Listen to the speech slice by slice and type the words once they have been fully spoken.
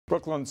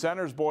Brooklyn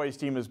Center's boys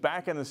team is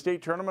back in the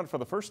state tournament for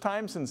the first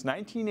time since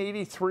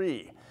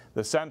 1983.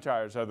 The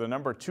Centaurs are the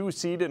 #2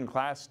 seed in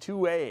Class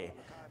 2A,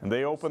 and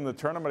they open the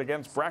tournament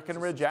against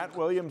Breckenridge at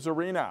Williams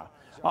Arena.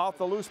 Off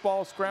the loose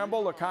ball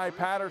scramble, Lakai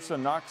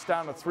Patterson knocks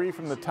down a 3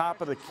 from the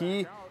top of the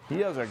key.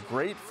 He has a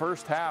great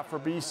first half for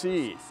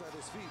BC.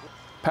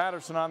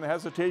 Patterson on the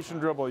hesitation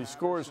dribble. He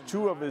scores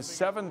 2 of his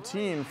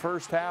 17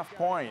 first half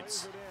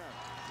points.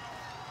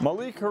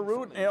 Malik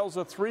Harut nails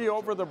a 3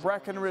 over the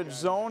Breckenridge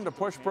zone to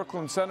push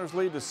Brooklyn Center's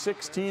lead to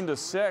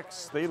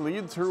 16-6. They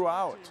lead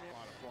throughout.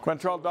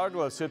 Quentrell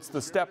Douglas hits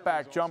the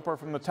step-back jumper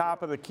from the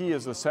top of the key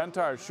as the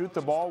Centaurs shoot the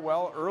ball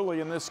well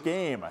early in this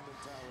game.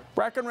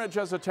 Breckenridge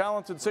has a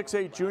talented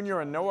 6'8"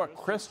 junior in Noah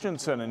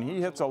Christensen, and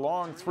he hits a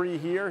long 3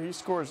 here. He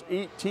scores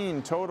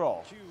 18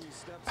 total.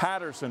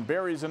 Patterson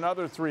buries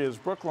another 3 as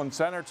Brooklyn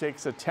Center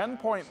takes a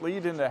 10-point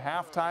lead into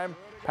halftime.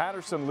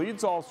 Patterson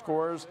leads all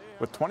scorers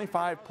with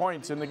 25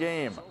 points in the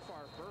game.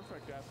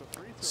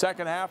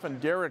 Second half, and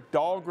Derek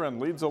Dahlgren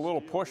leads a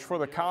little push for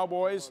the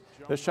Cowboys.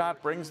 The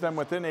shot brings them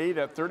within 8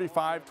 at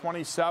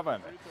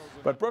 35-27.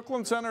 But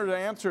Brooklyn Center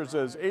answers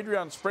as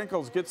Adrian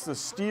Sprinkles gets the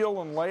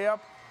steal and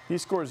layup. He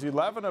scores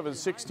 11 of his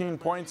 16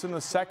 points in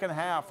the second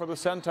half for the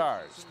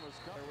Centaurs.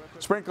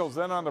 Sprinkles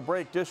then on the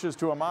break dishes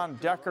to Amon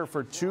Decker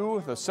for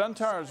 2. The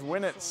Centaurs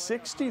win it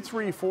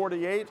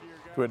 63-48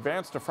 to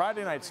advance to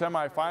Friday night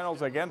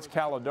semifinals against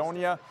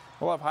Caledonia.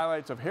 We'll have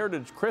highlights of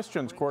Heritage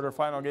Christian's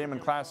quarterfinal game in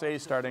Class A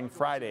starting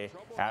Friday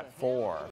at 4.